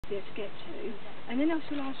easier to get to. And then I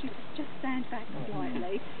shall ask you to just stand back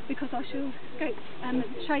slightly, because I shall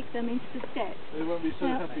shake them into the skep. They won't be so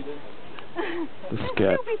happy then.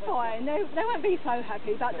 They'll be fine. They won't be so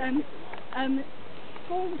happy, but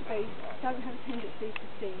swarm bees don't have a tendency to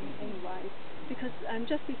sting anyway, because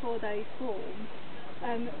just before they swarm,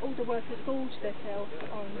 all the workers gorge themselves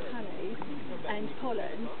on honey and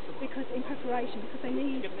pollen in preparation, because they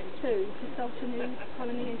need food to start a new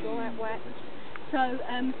colony and draw out wax. So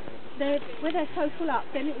when they're so full up,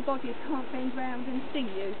 their little bodies can't bend round and sting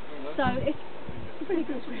you. So it's pretty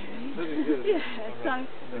good, really. Pretty good. Yeah. So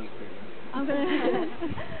I'm going to.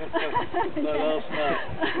 Like last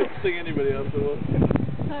night. Not sting anybody afterwards.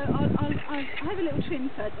 So I'll have a little trim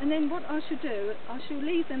first, and then what I shall do, I shall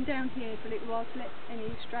leave them down here for a little while to let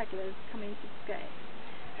any stragglers come into the skep.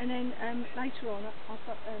 And then later on, I've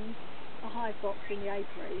got a hive box in the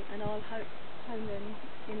apiary, and I'll hone them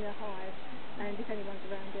in the hive. And if anyone's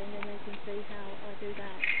around then they can see how I do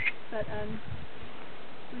that. But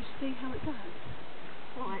we shall see how it goes.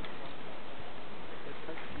 Right.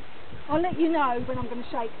 I'll let you know when I'm going to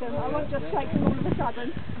shake them. I won't just shake them all of a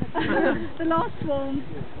sudden. The last swarm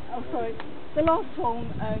that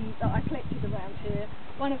I collected around here,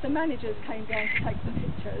 one of the managers came down to take some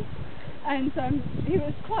pictures, and he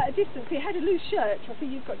was quite a distance. He had a loose shirt. I see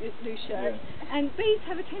you've got your loose shirt, and bees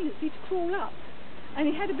have a tendency to crawl up. And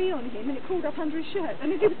he had a bee on him, and it crawled up under his shirt,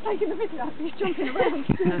 and as he was taking the middle up, he was jumping around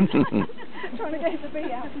trying to get the bee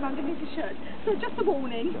out from underneath his shirt. So just a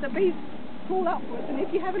warning, the bees crawl upwards, and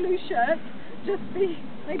if you have a loose shirt, just maybe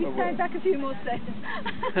stand back a few more steps.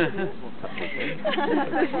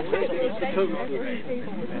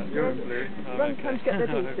 You're in blue. One comes to get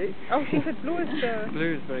their bee. Oh, she said blue is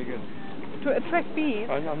Blue is very good. to attract bees.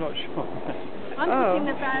 I'm not sure. I'm putting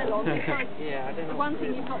the veil on because the one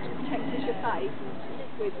thing you've got to protect is your face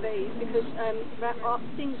with bees, because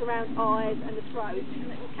things around eyes and the throat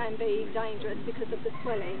can be dangerous because of the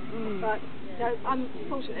swelling. But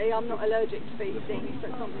unfortunately, I'm not allergic to bee stings, but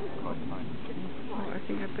some people are. Oh, I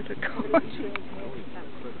think I better go.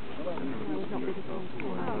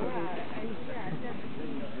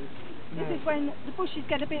 This is when the bushes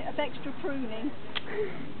get a bit of extra pruning.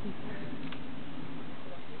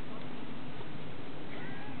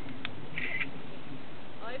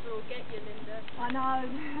 I will get you, Linda. I know.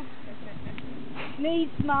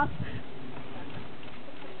 Needs must.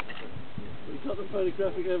 We've got the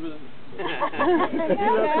photographic evidence. You have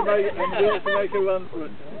to make a run for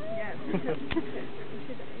it.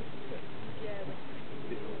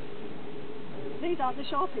 These aren't the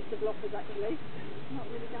sharpest of blockers, actually. Not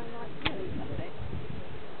really going right through, I think.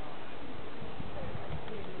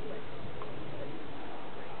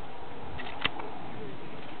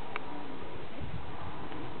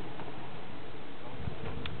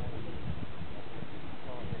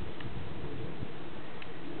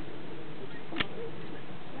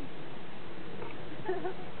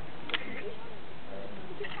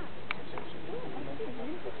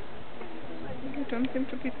 I don't seem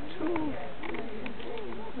to be too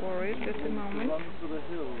worried at the moment. Run for the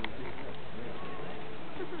hills.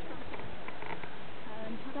 I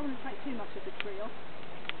don't want to take too much of the tree off,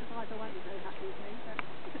 otherwise I won't be very happy with me.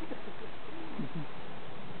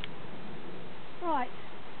 But right.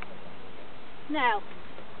 Now,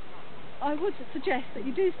 I would suggest that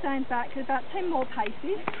you do stand back about 10 more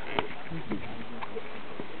paces,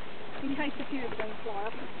 in case a few of them fly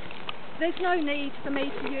up. There's no need for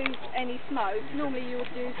me to use any smoke. Normally you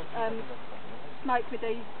would use smoke with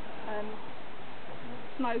the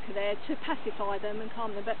smoker there to pacify them and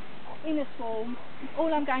calm them, but in a swarm,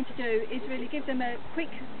 all I'm going to do is really give them a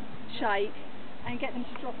quick shake and get them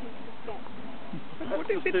to drop into the skep. But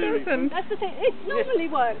what if it doesn't? That's the thing. It normally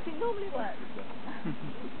works. It normally works.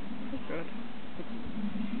 Good.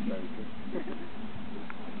 Very good.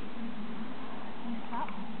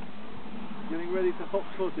 Getting ready to hot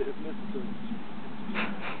foot it if necessary.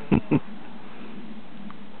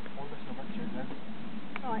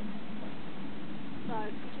 Right. So,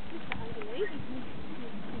 just lift that underneath.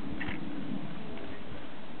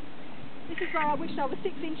 This is where I wish I was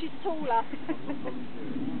 6 inches taller.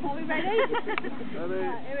 Are we ready? Ready.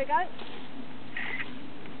 Right, here we go.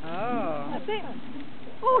 Oh. That's it.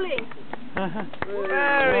 All in.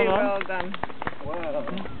 Very well done. Wow.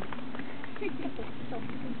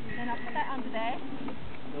 Then I'll put that under there.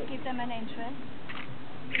 Give them an entrance.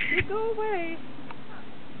 You go away.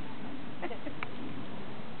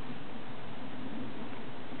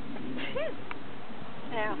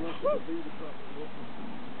 Now,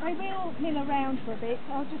 I will mill around for a bit.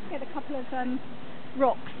 I'll just get a couple of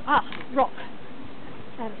rocks. Rock.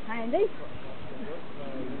 That's handy.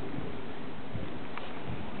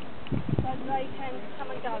 So they can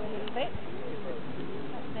come and go a little bit.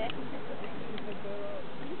 That's it.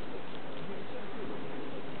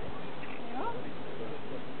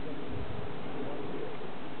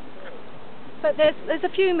 But there's a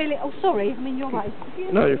few million. Oh, sorry, I'm in your way.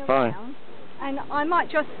 No, you're fine. And I might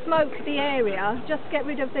just smoke the area, just get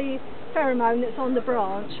rid of the pheromone that's on the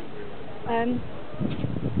branch.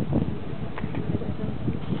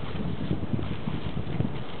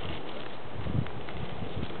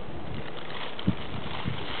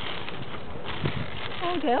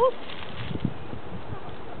 Oh, girls.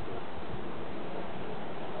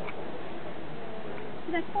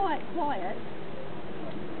 They're quite quiet.